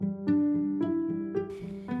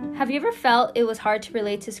Have you ever felt it was hard to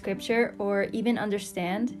relate to scripture or even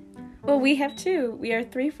understand? Well, we have too. We are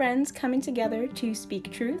three friends coming together to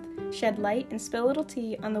speak truth, shed light, and spill a little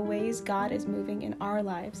tea on the ways God is moving in our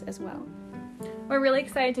lives as well. We're really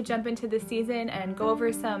excited to jump into this season and go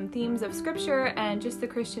over some themes of scripture and just the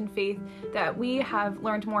Christian faith that we have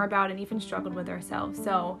learned more about and even struggled with ourselves.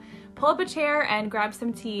 So pull up a chair and grab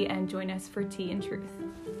some tea and join us for Tea and Truth.